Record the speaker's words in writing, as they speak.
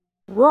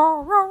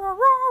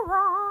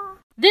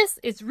This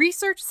is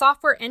Research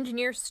Software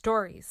Engineer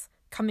Stories,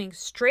 coming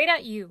straight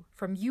at you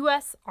from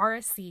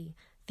USRSE,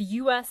 the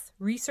U.S.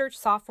 Research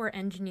Software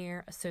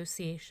Engineer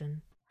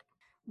Association.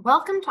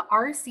 Welcome to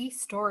RSE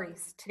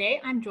Stories.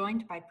 Today I'm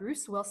joined by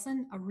Bruce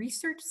Wilson, a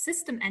research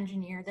system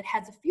engineer that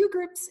heads a few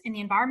groups in the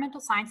Environmental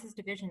Sciences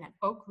Division at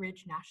Oak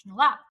Ridge National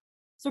Lab.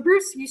 So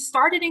Bruce, you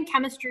started in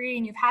chemistry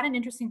and you've had an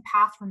interesting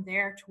path from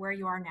there to where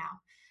you are now.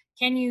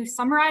 Can you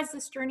summarize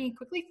this journey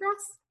quickly for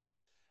us?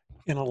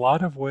 In a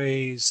lot of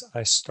ways,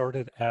 I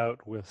started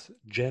out with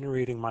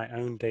generating my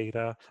own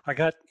data. I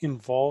got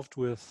involved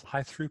with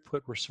high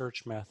throughput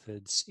research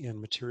methods in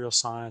material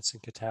science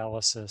and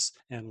catalysis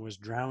and was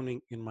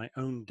drowning in my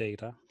own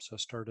data. So I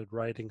started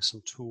writing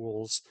some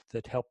tools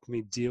that helped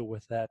me deal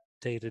with that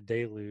data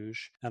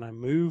deluge. And I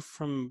moved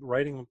from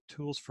writing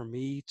tools for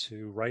me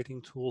to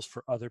writing tools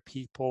for other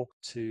people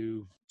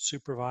to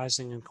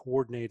supervising and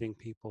coordinating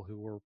people who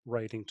were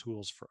writing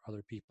tools for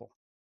other people.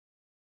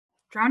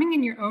 Drowning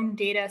in your own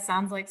data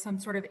sounds like some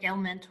sort of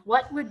ailment.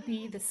 What would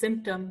be the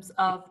symptoms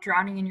of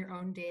drowning in your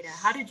own data?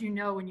 How did you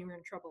know when you were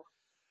in trouble?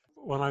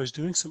 When I was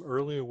doing some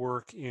earlier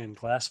work in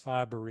glass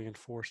fiber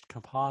reinforced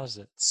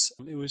composites,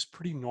 it was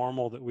pretty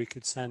normal that we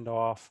could send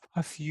off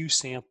a few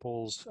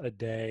samples a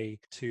day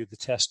to the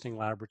testing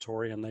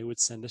laboratory, and they would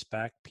send us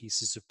back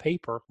pieces of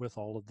paper with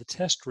all of the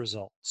test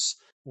results.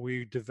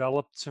 We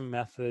developed some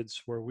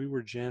methods where we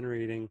were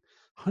generating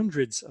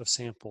hundreds of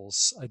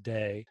samples a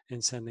day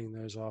and sending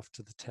those off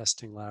to the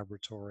testing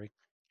laboratory,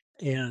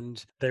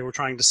 and they were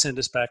trying to send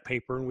us back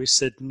paper, and we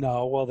said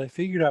no. Well, they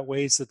figured out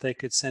ways that they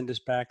could send us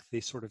back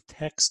the sort of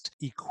text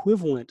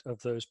equivalent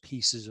of those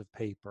pieces of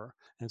paper.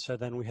 And so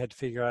then we had to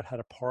figure out how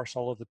to parse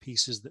all of the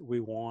pieces that we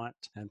want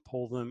and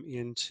pull them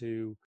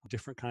into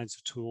different kinds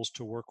of tools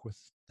to work with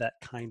that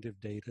kind of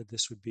data.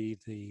 This would be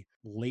the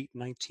late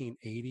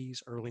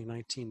 1980s, early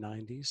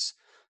 1990s.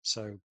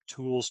 So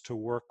tools to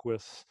work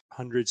with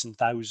hundreds and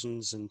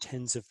thousands and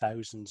tens of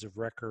thousands of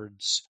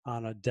records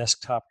on a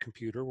desktop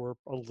computer were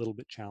a little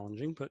bit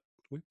challenging, but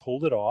we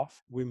pulled it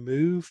off. We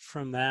moved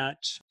from that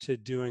to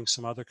doing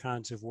some other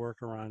kinds of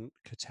work around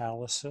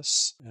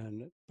catalysis,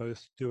 and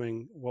both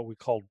doing what we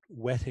called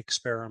wet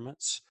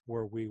experiments,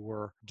 where we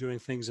were doing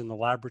things in the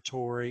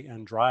laboratory,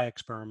 and dry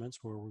experiments,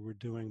 where we were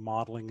doing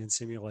modeling and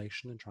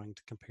simulation and trying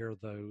to compare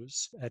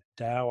those. At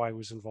Dow, I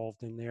was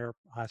involved in their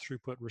high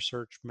throughput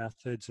research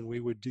methods, and we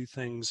would do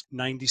things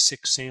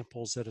 96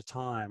 samples at a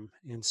time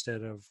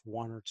instead of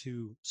one or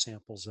two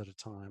samples at a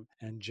time,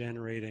 and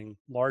generating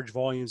large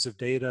volumes of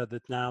data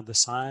that now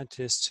the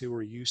scientists who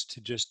were used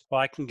to just,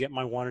 well, I can get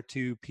my one or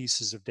two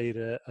pieces of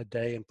data a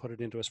day and put it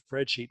into a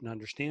spreadsheet and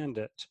understand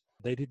it.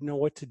 They didn't know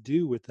what to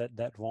do with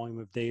that volume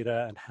of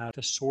data and how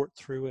to sort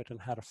through it and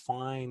how to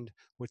find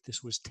what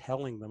this was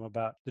telling them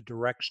about the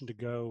direction to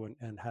go,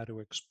 and how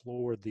to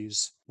explore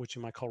these, what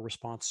you might call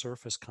response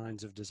surface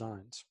kinds of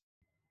designs.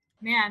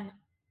 Man,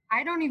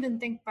 I don't even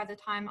think by the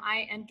time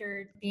I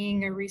entered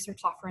being a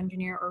research software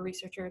engineer or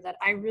researcher that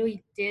I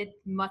really did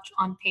much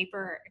on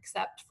paper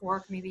except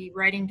for maybe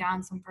writing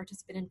down some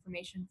participant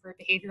information for a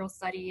behavioral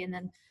study and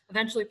then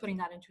eventually putting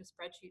that into a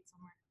spreadsheet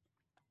somewhere.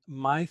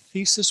 My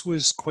thesis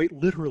was quite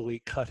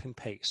literally cut and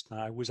paste.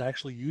 Now, I was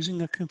actually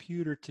using a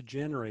computer to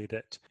generate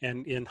it.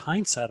 And in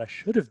hindsight, I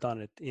should have done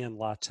it in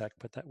LaTeX,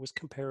 but that was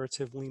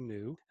comparatively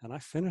new. And I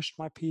finished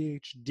my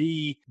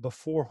PhD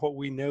before what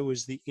we know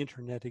as the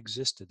internet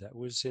existed. That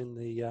was in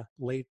the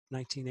late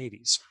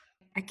 1980s.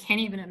 I can't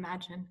even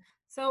imagine.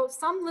 So,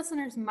 some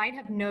listeners might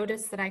have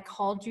noticed that I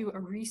called you a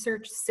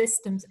research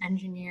systems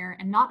engineer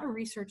and not a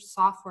research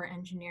software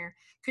engineer.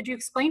 Could you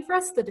explain for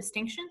us the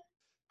distinction?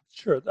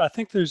 Sure. I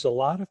think there's a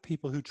lot of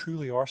people who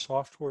truly are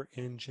software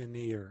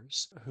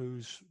engineers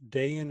whose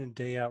day in and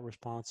day out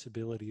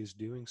responsibility is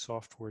doing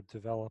software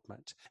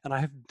development. And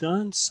I have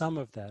done some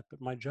of that, but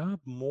my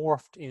job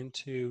morphed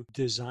into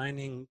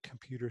designing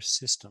computer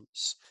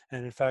systems.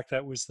 And in fact,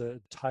 that was the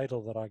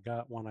title that I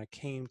got when I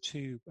came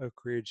to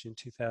Oak Ridge in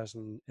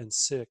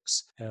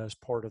 2006 as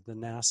part of the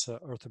NASA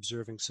Earth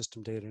Observing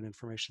System Data and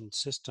Information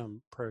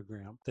System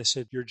program. They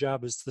said, your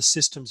job is the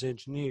systems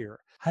engineer.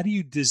 How do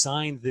you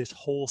design this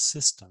whole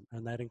system?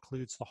 And that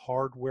includes the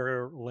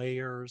hardware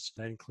layers,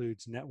 that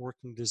includes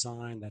networking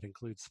design, that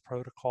includes the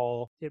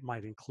protocol. It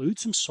might include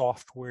some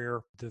software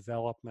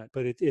development,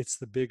 but it's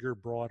the bigger,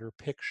 broader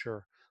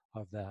picture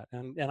of that.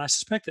 And I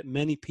suspect that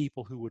many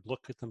people who would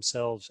look at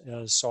themselves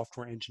as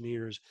software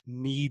engineers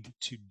need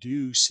to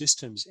do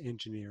systems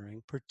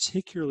engineering,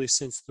 particularly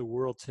since the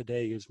world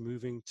today is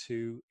moving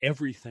to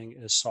everything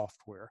as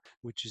software,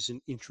 which is an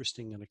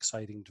interesting and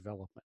exciting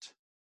development.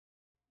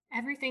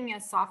 Everything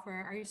as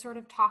software. Are you sort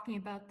of talking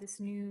about this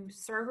new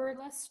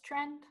serverless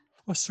trend?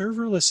 Well,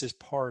 serverless is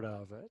part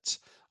of it,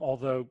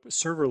 although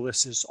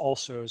serverless is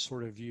also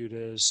sort of viewed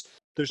as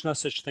There's no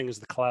such thing as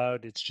the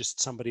cloud. It's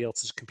just somebody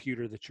else's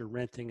computer that you're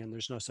renting, and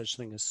there's no such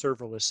thing as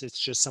serverless. It's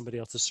just somebody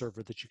else's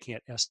server that you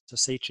can't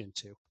SSH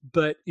into.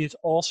 But it's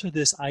also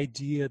this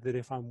idea that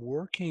if I'm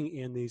working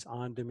in these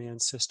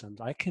on-demand systems,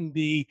 I can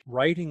be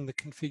writing the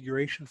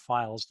configuration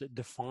files that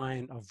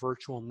define a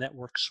virtual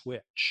network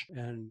switch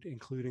and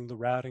including the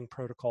routing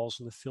protocols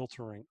and the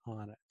filtering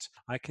on it.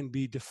 I can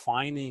be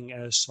defining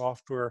as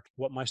software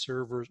what my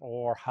servers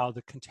are, how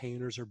the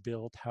containers are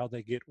built, how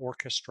they get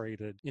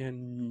orchestrated,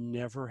 and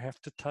never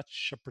have to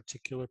touch a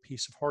particular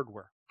piece of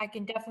hardware. I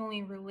can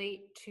definitely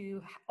relate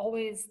to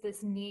always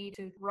this need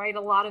to write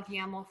a lot of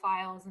YAML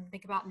files and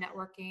think about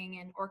networking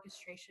and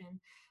orchestration.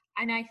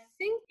 And I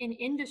think in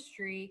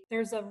industry,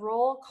 there's a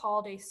role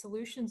called a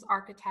solutions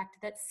architect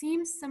that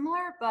seems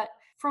similar, but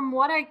from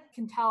what I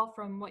can tell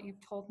from what you've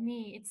told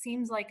me, it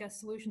seems like a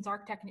solutions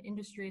architect in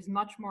industry is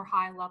much more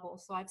high level.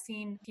 So I've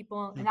seen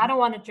people, and I Mm-hmm. don't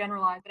want to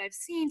generalize, but I've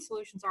seen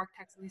solutions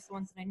architects, at least the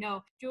ones that I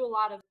know, do a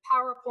lot of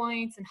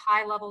PowerPoints and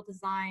high level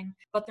design,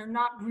 but they're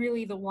not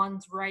really the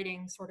ones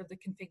writing sort of the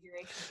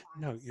configuration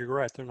No, files. you're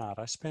right, they're not.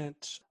 I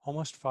spent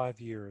almost 5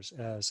 years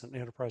as an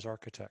enterprise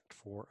architect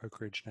for Oak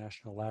Ridge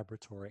National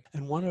Laboratory.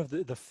 And one of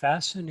the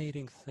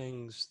fascinating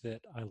things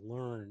that I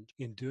learned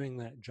in doing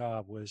that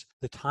job was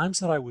the times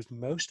that I was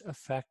most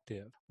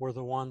effective were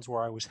the ones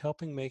where I was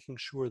helping making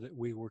sure that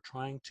we were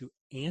trying to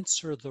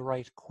answer the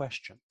right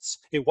questions.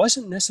 It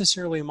wasn't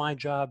necessarily my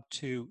job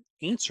to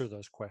answer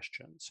those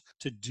questions,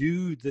 to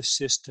do the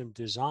system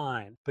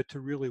design, but to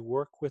really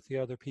work with the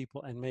other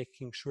people and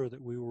making sure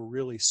that we were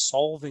really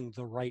solving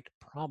the right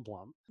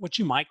problem, what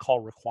you might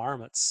call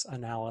requirements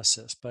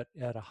analysis, but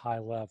at a high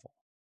level.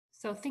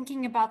 So,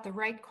 thinking about the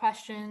right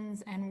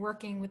questions and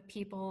working with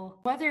people,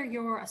 whether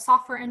you're a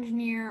software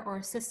engineer or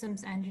a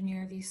systems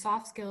engineer, these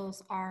soft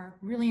skills are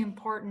really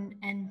important.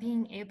 And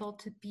being able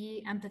to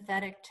be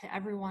empathetic to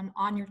everyone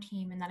on your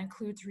team, and that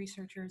includes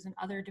researchers and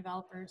other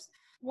developers.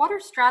 What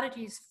are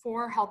strategies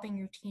for helping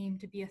your team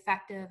to be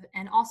effective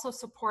and also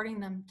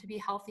supporting them to be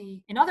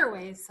healthy in other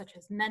ways, such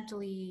as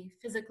mentally,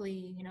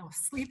 physically,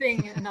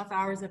 sleeping enough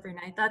hours every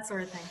night, that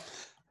sort of thing?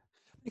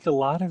 I think a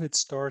lot of it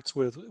starts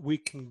with we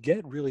can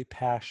get really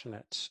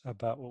passionate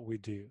about what we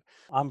do.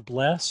 I'm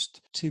blessed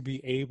to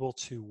be able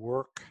to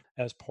work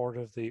as part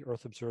of the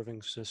Earth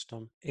observing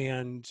system.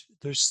 And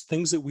there's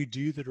things that we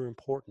do that are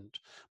important,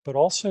 but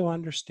also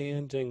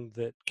understanding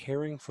that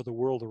caring for the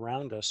world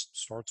around us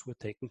starts with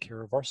taking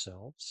care of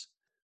ourselves.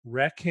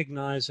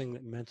 Recognizing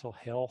that mental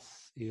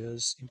health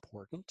is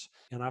important.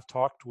 And I've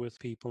talked with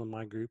people in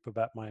my group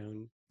about my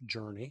own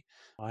journey.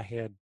 I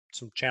had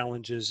some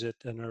challenges at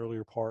an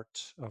earlier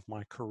part of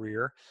my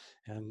career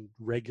and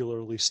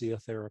regularly see a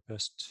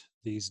therapist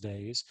these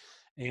days.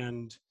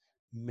 And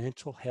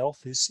mental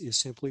health is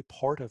simply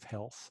part of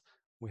health.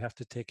 We have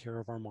to take care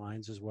of our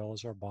minds as well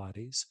as our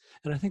bodies.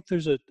 And I think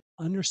there's an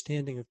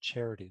understanding of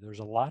charity. There's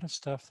a lot of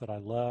stuff that I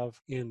love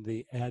in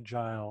the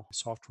agile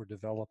software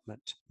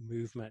development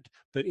movement.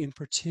 But in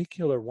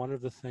particular, one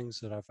of the things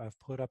that I've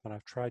put up and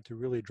I've tried to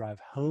really drive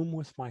home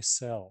with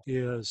myself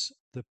is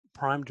the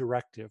prime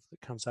directive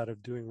that comes out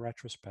of doing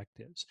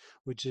retrospectives,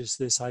 which is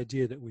this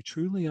idea that we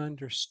truly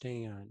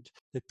understand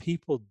that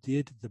people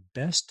did the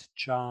best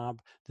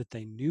job that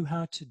they knew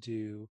how to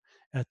do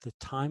at the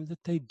time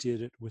that they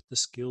did it with the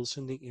skills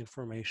and the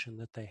information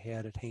that they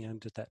had at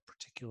hand at that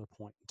particular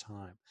point in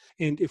time.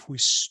 And if we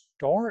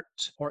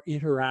start our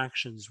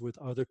interactions with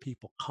other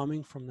people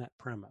coming from that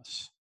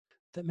premise,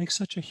 that makes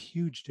such a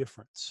huge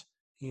difference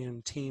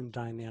in team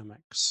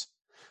dynamics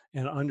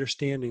and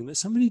understanding that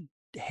somebody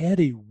had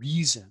a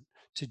reason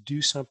to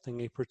do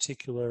something a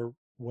particular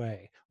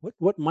way.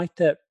 What might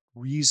that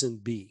reason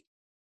be?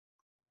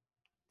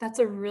 That's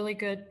a really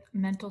good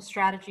mental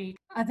strategy.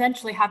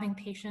 Eventually, having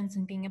patience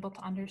and being able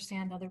to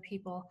understand other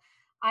people.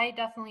 I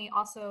definitely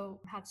also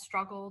have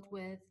struggled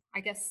with, I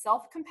guess,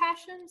 self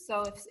compassion.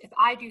 So if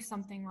I do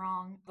something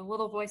wrong, the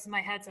little voice in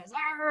my head says,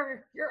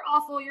 "You're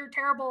awful, you're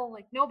terrible,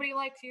 like nobody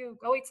likes you,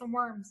 go eat some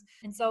worms."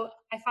 And so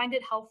I find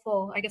it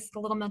helpful. I guess the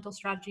little mental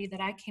strategy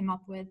that I came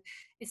up with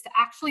is to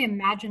actually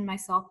imagine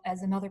myself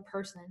as another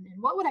person.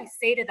 And what would I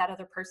say to that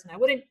other person? I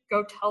wouldn't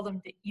go tell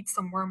them to eat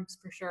some worms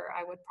for sure.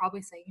 I would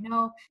probably say,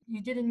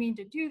 you didn't mean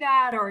to do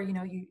that, or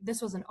this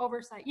was an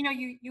oversight.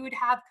 You would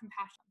have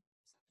compassion.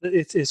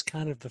 It's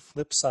kind of the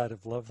flip side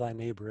of love thy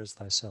neighbor as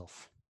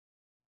thyself.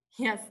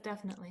 Yes,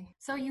 definitely.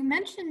 So you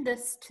mentioned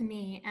this to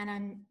me, and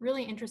I'm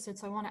really interested,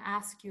 so I want to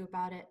ask you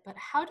about it. But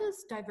how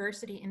does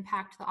diversity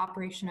impact the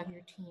operation of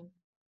your team?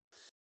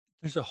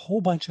 There's a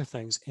whole bunch of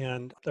things,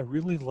 and I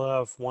really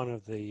love one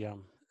of the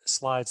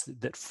slides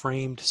that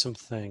framed some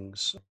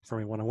things for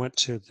me when I went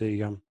to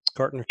the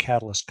Gartner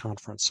Catalyst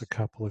conference a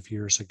couple of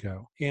years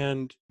ago.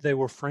 And they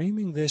were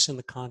framing this in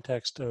the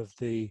context of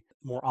the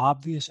more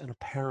obvious and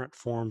apparent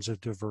forms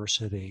of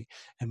diversity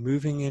and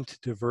moving into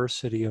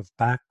diversity of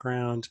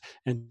background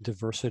and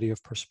diversity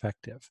of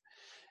perspective.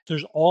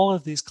 There's all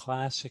of these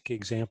classic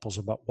examples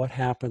about what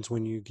happens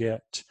when you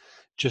get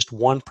just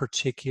one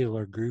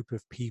particular group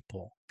of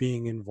people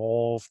being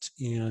involved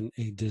in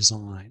a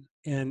design.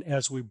 And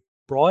as we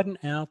broaden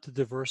out the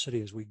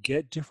diversity, as we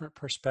get different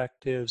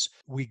perspectives,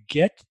 we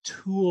get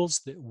tools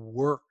that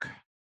work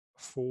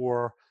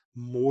for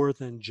more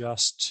than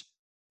just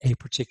a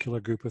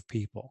particular group of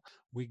people.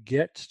 We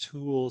get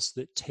tools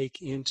that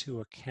take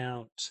into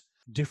account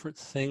different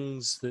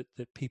things that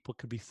people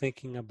could be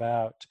thinking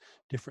about,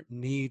 different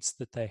needs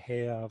that they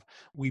have.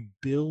 We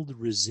build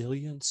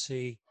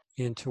resiliency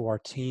into our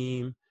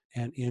team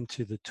and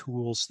into the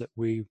tools that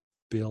we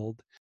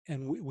build.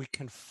 And we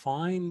can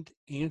find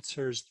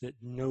answers that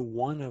no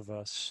one of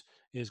us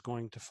is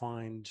going to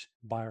find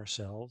by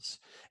ourselves.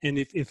 And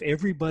if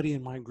everybody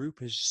in my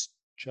group is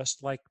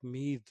just like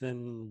me,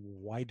 then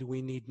why do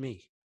we need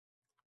me?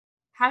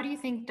 How do you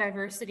think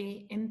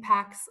diversity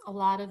impacts a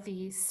lot of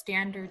these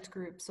standards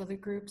groups? So the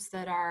groups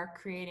that are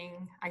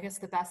creating, I guess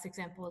the best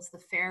example is the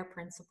FAIR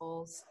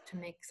principles to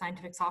make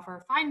scientific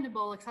software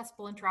findable,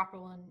 accessible,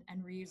 interoperable,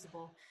 and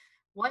reusable.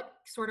 What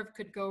sort of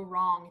could go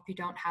wrong if you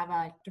don't have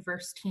a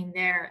diverse team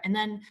there? And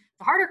then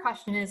the harder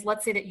question is,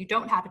 let's say that you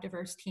don't have a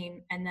diverse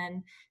team and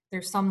then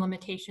there's some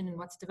limitation in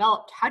what's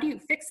developed. How do you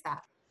fix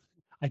that?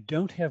 I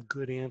don't have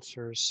good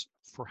answers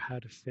for how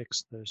to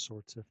fix those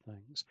sorts of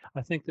things.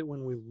 I think that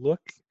when we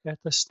look at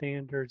the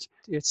standards,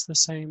 it's the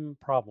same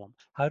problem.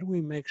 How do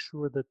we make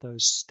sure that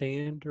those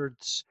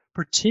standards,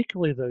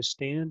 particularly those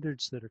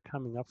standards that are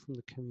coming up from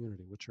the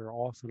community, which are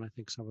often, I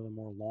think, some of the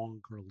more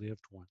longer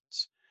lived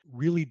ones,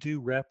 really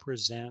do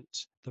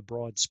represent the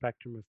broad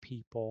spectrum of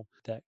people,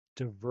 that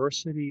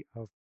diversity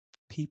of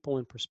people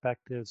and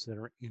perspectives that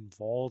are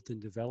involved in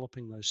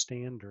developing those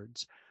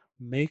standards,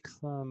 make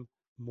them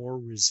more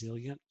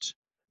resilient,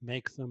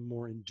 make them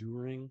more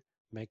enduring,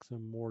 make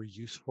them more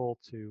useful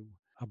to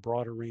a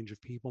broader range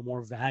of people,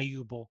 more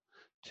valuable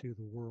to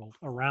the world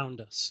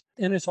around us.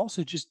 And it's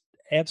also just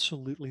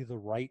absolutely the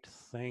right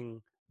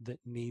thing that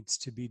needs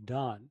to be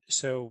done.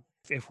 So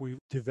if we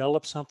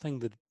develop something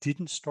that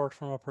didn't start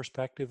from a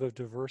perspective of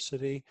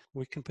diversity,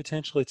 we can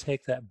potentially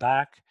take that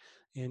back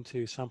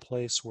into some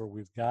place where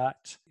we've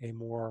got a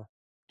more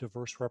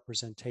diverse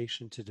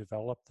representation to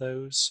develop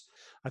those.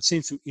 I've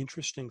seen some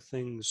interesting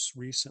things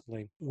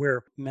recently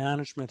where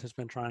management has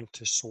been trying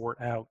to sort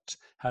out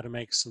how to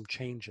make some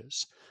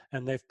changes.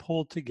 And they've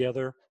pulled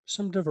together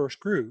some diverse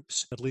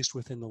groups, at least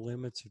within the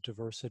limits of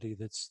diversity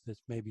that's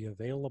maybe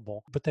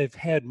available. But they've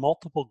had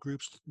multiple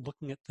groups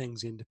looking at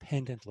things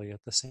independently at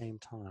the same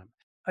time.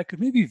 I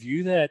could maybe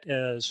view that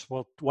as,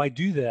 well, why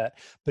do that?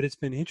 But it's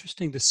been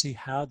interesting to see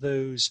how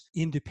those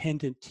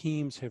independent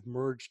teams have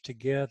merged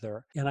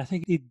together. And I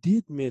think it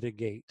did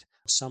mitigate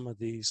some of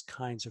these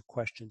kinds of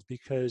questions,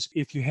 because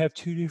if you have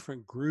two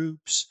different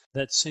groups,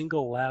 that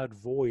single loud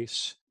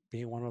voice,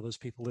 being one of those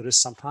people that is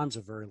sometimes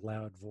a very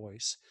loud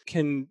voice,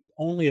 can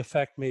only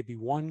affect maybe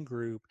one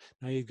group.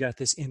 Now you've got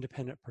this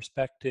independent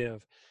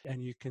perspective,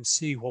 and you can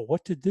see, well,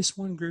 what did this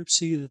one group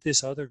see that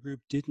this other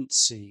group didn't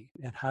see?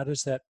 And how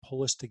does that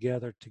pull us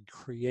together to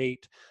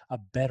create a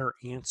better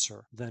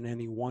answer than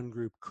any one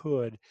group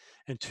could?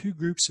 And two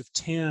groups of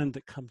 10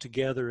 that come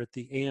together at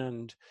the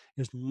end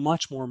is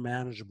much more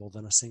manageable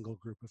than a single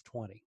group of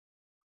 20.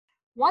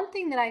 One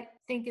thing that I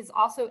think is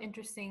also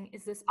interesting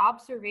is this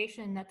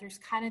observation that there's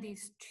kind of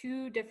these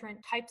two different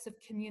types of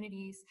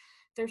communities.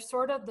 There's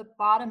sort of the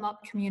bottom up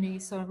community.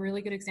 So, a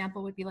really good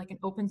example would be like an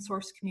open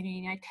source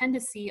community. And I tend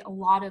to see a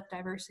lot of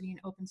diversity in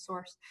open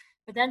source.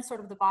 But then, sort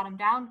of the bottom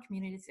down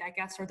communities, I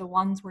guess, are the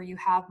ones where you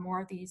have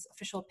more of these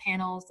official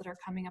panels that are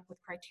coming up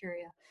with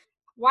criteria.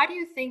 Why do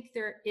you think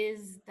there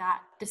is that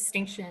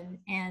distinction?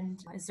 And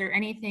is there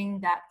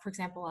anything that, for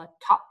example, a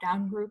top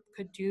down group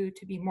could do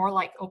to be more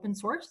like open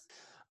source?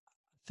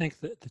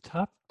 Think that the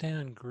top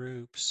down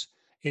groups,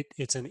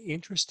 it's an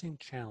interesting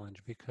challenge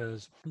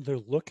because they're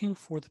looking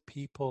for the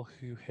people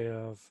who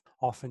have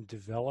often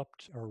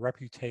developed a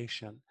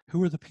reputation.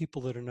 Who are the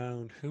people that are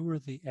known? Who are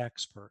the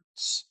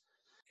experts?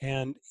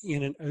 And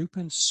in an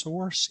open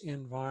source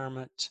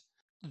environment,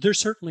 there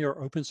certainly are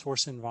open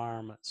source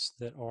environments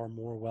that are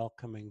more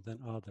welcoming than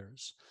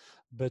others,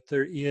 but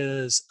there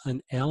is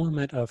an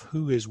element of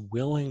who is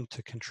willing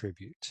to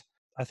contribute.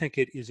 I think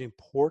it is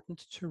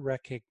important to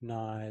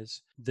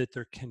recognize that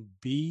there can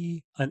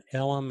be an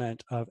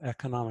element of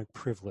economic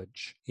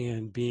privilege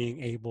in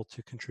being able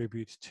to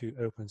contribute to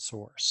open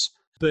source.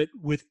 But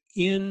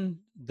within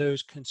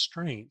those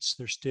constraints,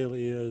 there still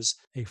is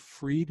a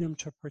freedom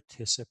to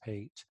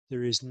participate.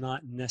 There is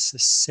not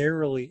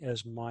necessarily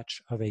as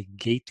much of a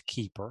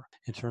gatekeeper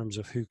in terms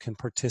of who can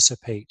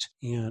participate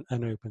in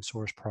an open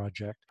source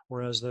project.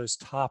 Whereas those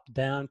top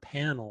down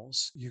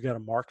panels, you got to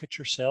market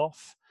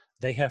yourself.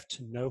 They have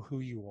to know who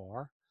you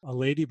are. A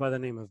lady by the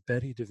name of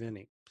Betty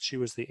Deviney, she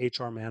was the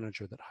HR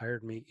manager that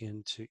hired me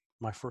into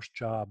my first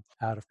job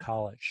out of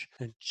college.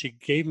 And she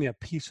gave me a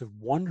piece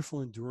of wonderful,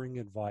 enduring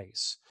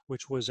advice,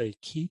 which was a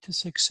key to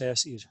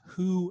success is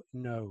who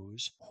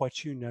knows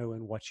what you know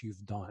and what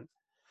you've done.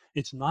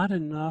 It's not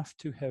enough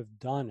to have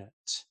done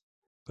it,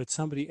 but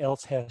somebody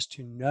else has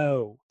to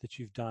know that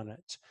you've done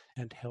it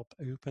and help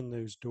open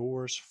those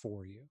doors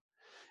for you.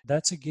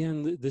 That's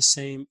again the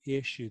same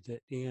issue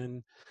that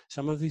in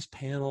some of these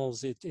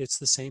panels, it's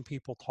the same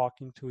people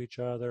talking to each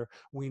other.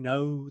 We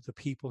know the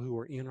people who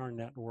are in our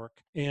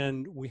network,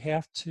 and we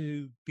have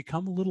to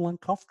become a little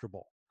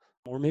uncomfortable,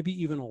 or maybe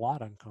even a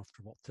lot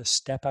uncomfortable, to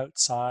step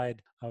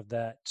outside of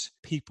that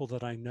people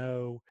that I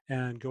know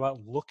and go out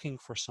looking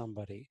for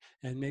somebody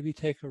and maybe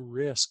take a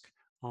risk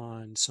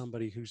on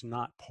somebody who's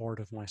not part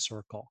of my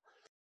circle.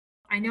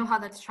 I know how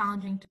that's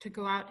challenging to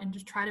go out and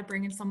just try to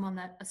bring in someone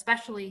that,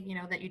 especially,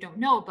 that you don't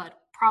know, but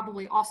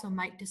probably also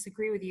might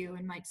disagree with you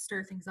and might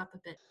stir things up a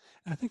bit.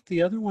 I think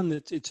the other one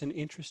that it's an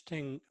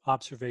interesting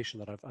observation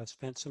that I've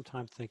spent some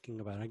time thinking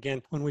about.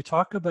 Again, when we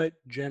talk about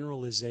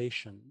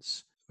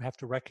generalizations, we have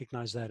to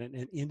recognize that and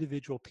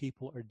individual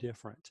people are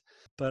different.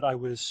 But I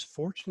was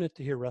fortunate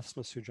to hear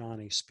Rasma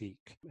Sujani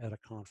speak at a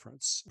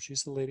conference.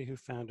 She's the lady who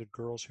founded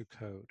Girls Who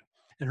Code.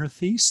 And her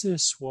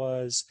thesis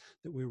was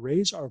that we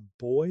raise our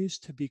boys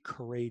to be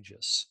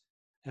courageous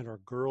and our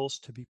girls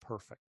to be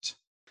perfect.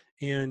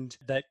 And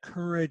that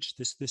courage,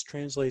 this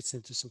translates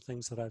into some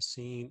things that I've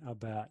seen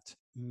about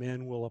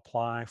men will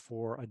apply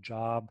for a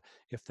job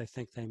if they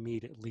think they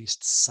meet at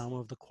least some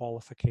of the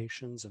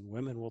qualifications, and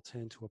women will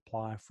tend to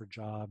apply for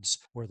jobs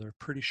where they're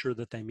pretty sure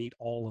that they meet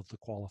all of the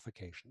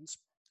qualifications.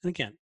 And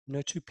again,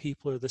 no two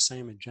people are the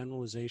same, and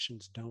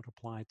generalizations don't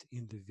apply to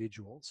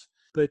individuals.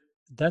 But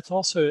that's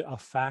also a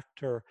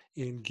factor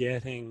in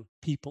getting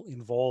people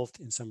involved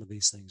in some of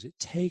these things. It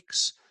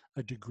takes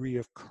a degree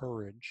of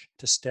courage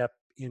to step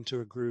into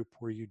a group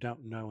where you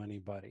don't know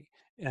anybody.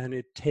 And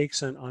it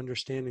takes an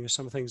understanding of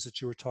some of the things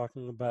that you were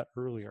talking about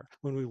earlier.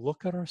 When we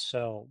look at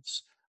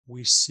ourselves,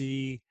 we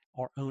see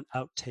our own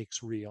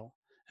outtakes reel.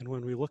 And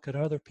when we look at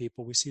other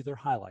people, we see their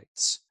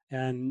highlights.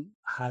 And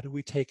how do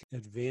we take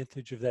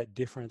advantage of that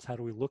difference? How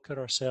do we look at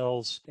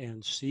ourselves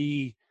and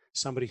see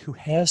somebody who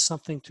has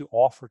something to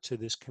offer to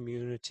this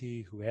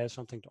community, who has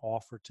something to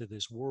offer to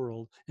this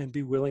world, and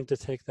be willing to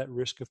take that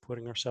risk of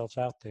putting ourselves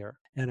out there?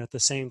 And at the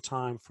same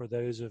time, for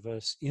those of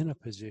us in a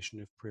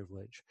position of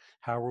privilege,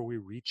 how are we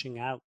reaching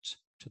out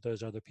to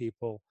those other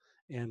people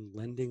and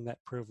lending that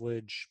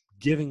privilege,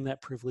 giving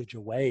that privilege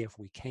away if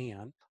we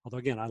can? Although,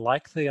 again, I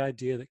like the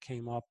idea that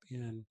came up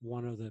in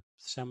one of the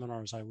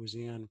seminars I was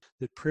in,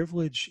 that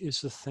privilege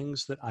is the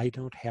things that I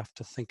don't have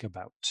to think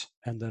about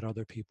and that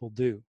other people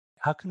do.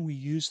 How can we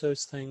use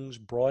those things,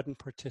 broaden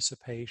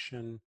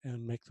participation,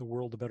 and make the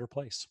world a better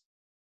place?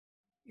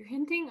 You're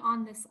hinting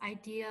on this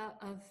idea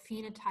of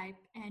phenotype,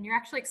 and you're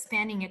actually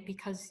expanding it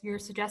because you're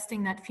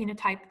suggesting that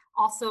phenotype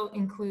also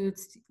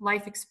includes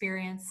life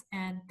experience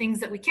and things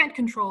that we can't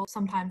control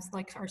sometimes,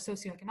 like our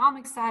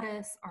socioeconomic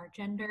status, our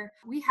gender.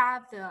 We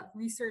have the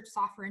research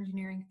software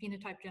engineering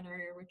phenotype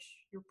generator, which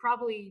you're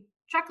probably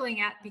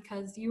chuckling at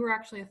because you were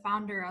actually a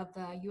founder of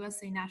the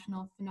USA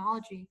National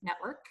Phenology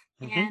Network.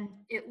 Mm-hmm. And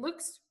it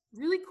looks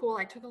really cool.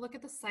 I took a look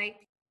at the site.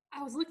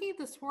 I was looking at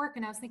this work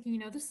and I was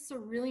thinking, this is a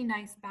really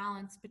nice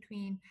balance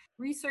between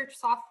research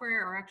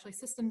software or actually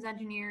systems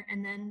engineer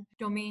and then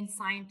domain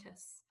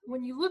scientists.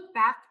 When you look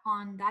back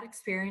on that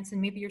experience and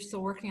maybe you're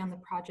still working on the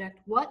project,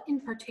 what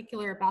in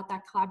particular about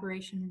that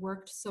collaboration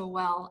worked so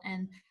well?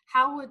 And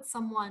how would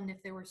someone,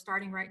 if they were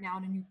starting right now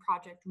in a new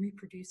project,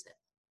 reproduce it?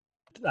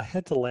 I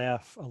had to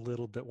laugh a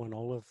little bit when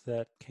all of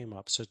that came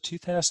up. So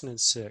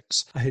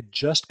 2006, I had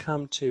just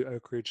come to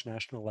Oak Ridge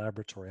National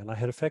Laboratory, and I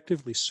had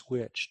effectively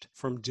switched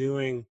from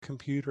doing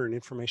computer and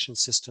information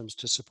systems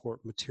to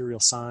support material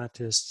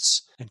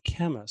scientists and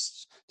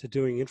chemists to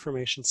doing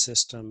information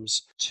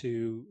systems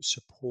to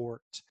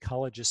support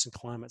ecologists and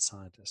climate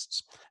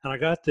scientists. And I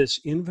got this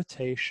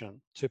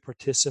invitation to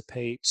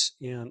participate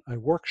in a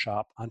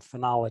workshop on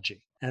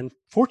phenology. And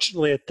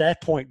fortunately, at that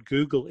point,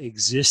 Google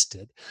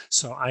existed,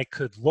 so I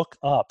could look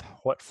up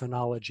what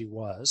phenology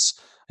was.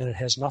 And it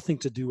has nothing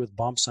to do with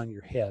bumps on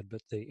your head,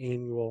 but the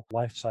annual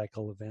life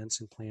cycle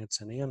events in plants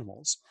and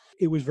animals.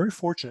 It was very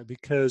fortunate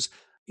because,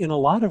 in a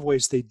lot of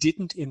ways, they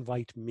didn't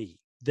invite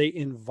me. They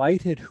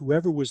invited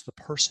whoever was the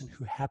person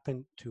who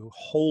happened to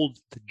hold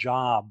the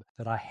job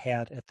that I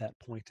had at that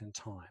point in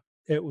time.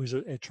 It was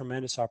a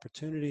tremendous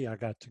opportunity. I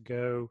got to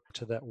go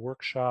to that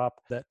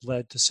workshop that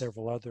led to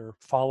several other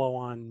follow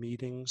on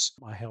meetings.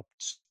 I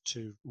helped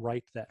to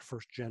write that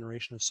first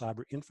generation of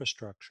cyber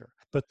infrastructure.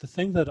 But the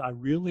thing that I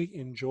really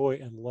enjoy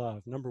and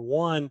love, number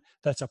one,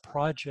 that's a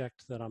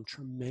project that I'm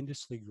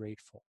tremendously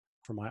grateful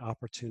for my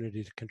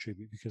opportunity to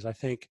contribute, because I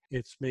think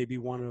it's maybe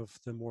one of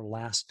the more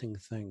lasting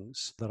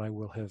things that I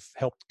will have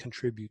helped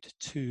contribute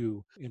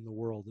to in the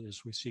world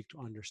as we seek to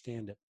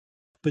understand it.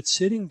 But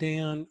sitting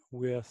down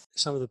with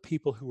some of the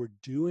people who were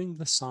doing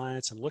the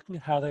science and looking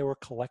at how they were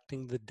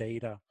collecting the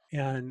data.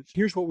 And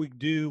here's what we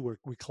do: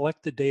 we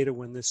collect the data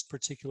when this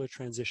particular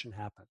transition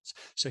happens.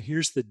 So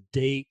here's the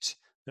date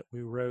that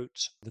we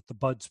wrote that the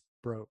buds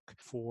broke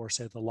for,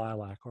 say, the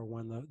lilac, or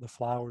when the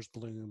flowers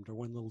bloomed, or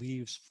when the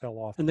leaves fell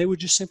off. And they would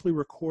just simply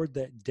record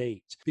that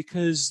date,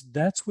 because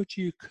that's what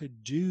you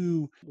could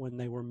do when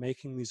they were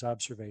making these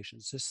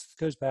observations. This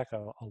goes back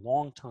a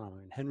long time.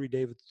 And Henry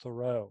David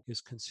Thoreau is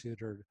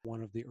considered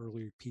one of the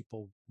early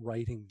people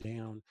writing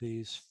down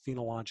these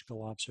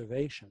phenological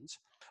observations.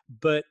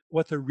 But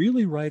what they're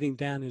really writing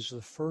down is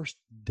the first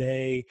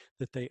day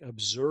that they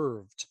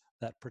observed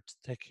that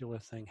particular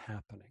thing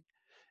happening.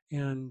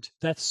 And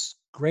that's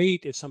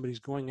great if somebody's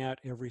going out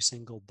every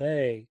single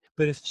day.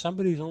 But if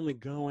somebody's only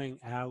going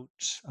out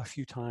a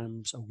few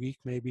times a week,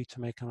 maybe to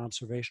make an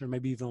observation, or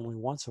maybe even only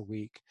once a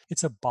week,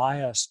 it's a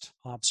biased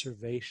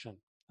observation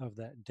of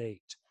that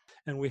date.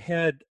 And we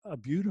had a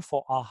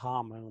beautiful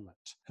aha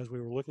moment as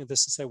we were looking at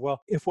this and say,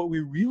 well, if what we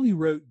really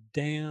wrote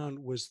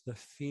down was the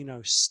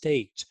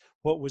phenostate,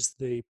 what was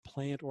the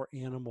plant or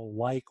animal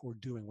like or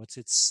doing? What's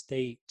its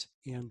state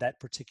in that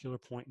particular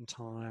point in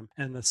time?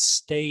 And the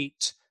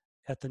state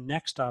at the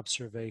next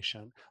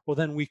observation, well,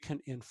 then we can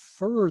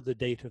infer the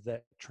date of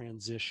that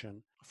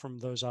transition from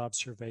those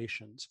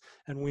observations.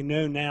 And we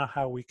know now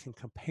how we can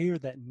compare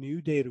that new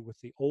data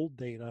with the old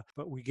data,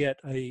 but we get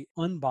a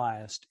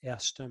unbiased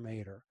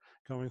estimator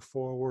going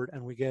forward,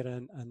 and we get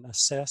an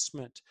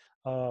assessment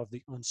of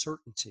the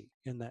uncertainty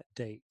in that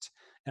date.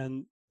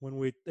 And when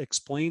we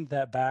explained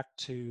that back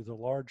to the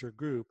larger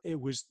group, it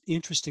was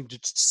interesting to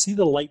see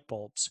the light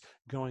bulbs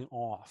going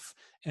off.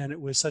 And it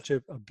was such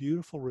a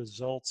beautiful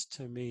result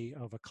to me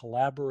of a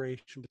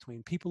collaboration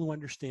between people who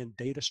understand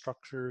data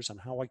structures and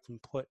how I can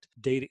put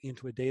data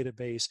into a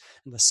database,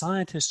 and the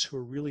scientists who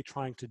are really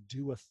trying to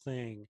do a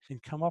thing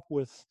and come up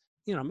with,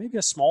 maybe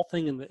a small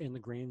thing in the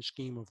grand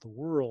scheme of the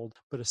world,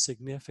 but a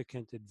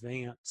significant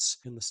advance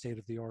in the state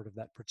of the art of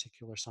that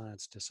particular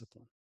science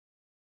discipline.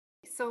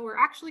 So we're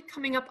actually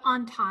coming up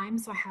on time,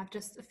 so I have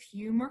just a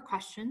few more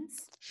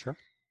questions. Sure.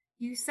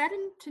 You said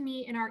to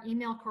me in our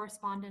email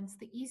correspondence,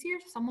 the easier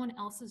someone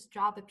else's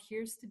job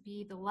appears to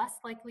be, the less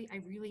likely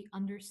I really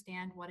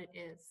understand what it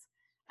is.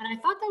 And I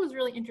thought that was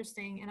really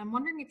interesting. And I'm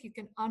wondering if you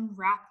can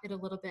unwrap it a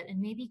little bit and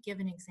maybe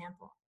give an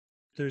example.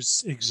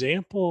 There's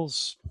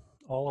examples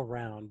all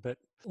around, but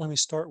let me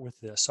start with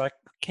this. So I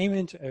came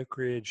into Oak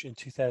Ridge in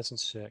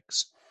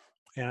 2006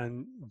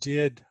 and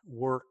did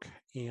work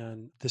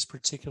in this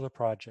particular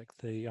project,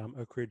 the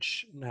Oak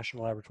Ridge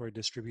National Laboratory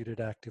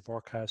Distributed Active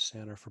Archive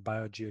Center for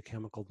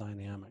Biogeochemical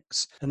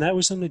Dynamics. And that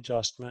was an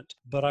adjustment,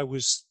 but I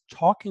was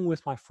talking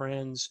with my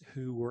friends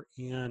who were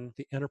in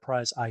the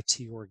enterprise IT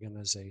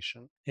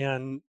organization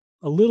and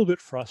a little bit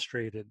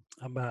frustrated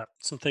about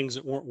some things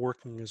that weren't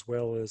working as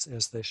well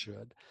as they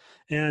should.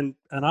 And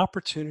an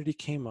opportunity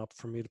came up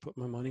for me to put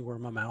my money where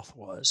my mouth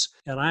was.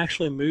 And I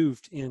actually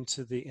moved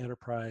into the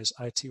enterprise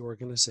IT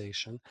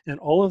organization, and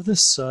all of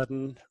this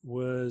sudden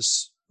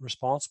was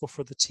responsible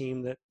for the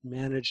team that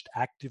managed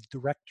Active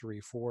Directory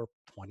for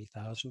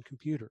 20,000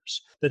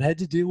 computers, that had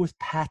to deal with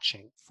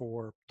patching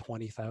for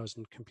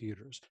 20,000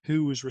 computers,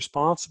 who was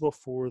responsible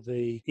for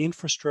the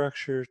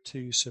infrastructure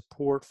to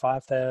support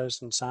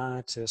 5,000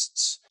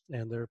 scientists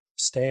and their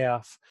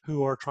staff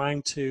who are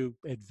trying to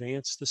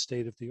advance the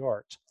state of the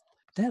art.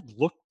 That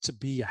looked to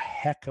be a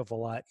heck of a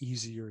lot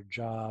easier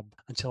job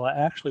until I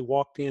actually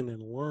walked in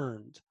and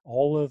learned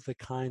all of the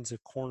kinds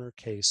of corner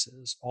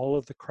cases, all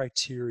of the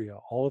criteria,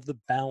 all of the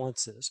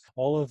balances,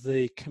 all of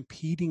the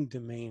competing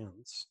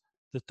demands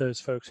that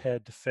those folks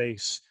had to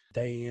face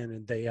day in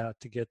and day out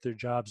to get their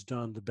jobs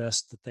done the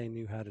best that they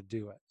knew how to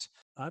do it.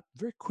 I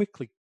very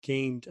quickly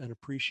gained an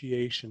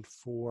appreciation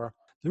for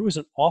there was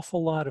an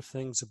awful lot of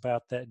things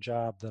about that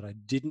job that I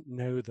didn't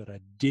know that I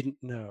didn't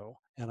know.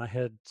 And I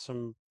had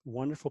some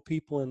wonderful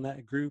people in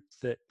that group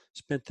that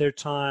spent their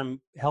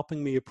time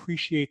helping me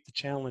appreciate the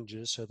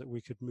challenges so that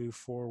we could move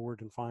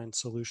forward and find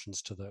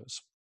solutions to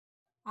those.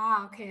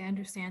 Ah, okay, I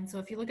understand. So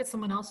if you look at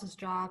someone else's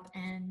job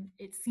and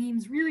it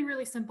seems really,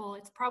 really simple,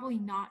 it's probably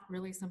not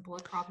really simple.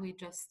 It's probably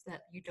just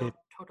that you It don't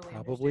totally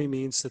probably understand.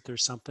 means that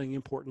there's something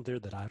important there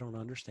that I don't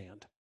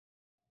understand.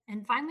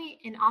 And finally,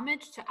 in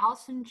homage to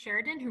Allison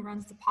Sheridan, who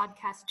runs the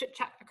podcast Chit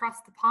Chat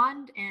Across the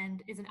Pond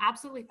and is an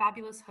absolutely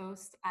fabulous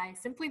host, I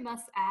simply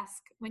must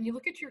ask, when you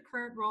look at your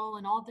current role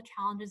and all the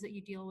challenges that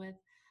you deal with,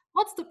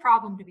 what's the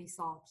problem to be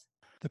solved?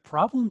 The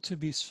problem to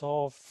be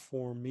solved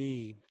for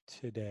me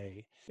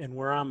today and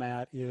where I'm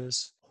at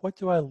is what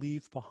do I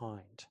leave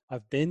behind?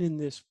 I've been in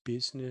this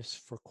business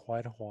for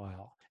quite a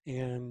while,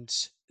 and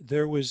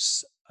there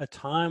was a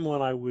time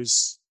when I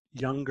was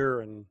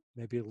younger and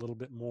maybe a little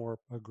bit more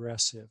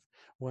aggressive,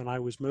 when I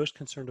was most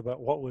concerned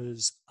about what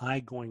was I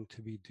going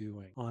to be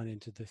doing on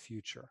into the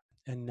future.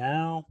 And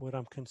now what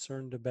I'm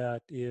concerned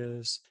about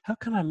is how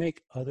can I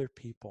make other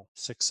people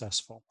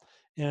successful?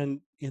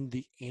 And in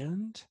the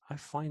end, I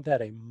find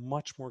that a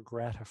much more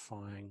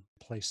gratifying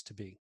place to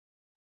be.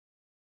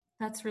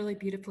 That's really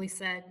beautifully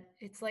said.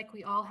 It's like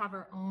we all have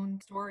our own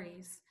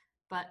stories,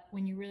 but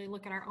when you really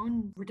look at our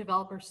own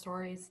developer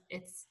stories,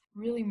 it's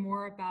really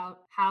more about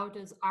how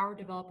does our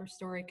developer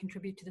story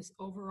contribute to this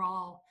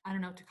overall, I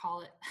don't know what to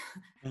call it,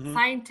 Hmm.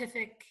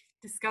 scientific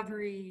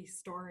discovery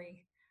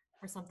story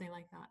or something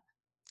like that.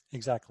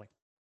 Exactly.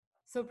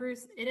 So,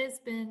 Bruce, it has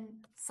been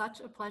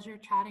such a pleasure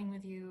chatting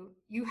with you.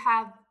 You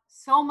have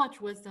so much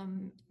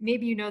wisdom.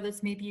 Maybe you know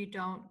this, maybe you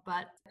don't,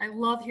 but I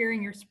love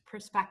hearing your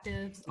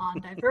perspectives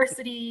on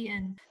diversity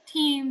and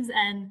teams.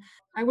 And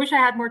I wish I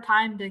had more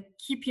time to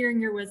keep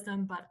hearing your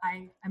wisdom, but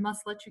I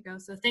must let you go.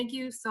 So, thank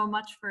you so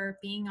much for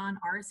being on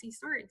RSC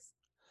Stories.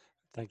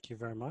 Thank you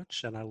very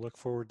much. And I look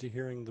forward to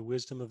hearing the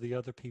wisdom of the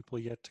other people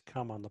yet to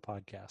come on the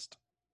podcast.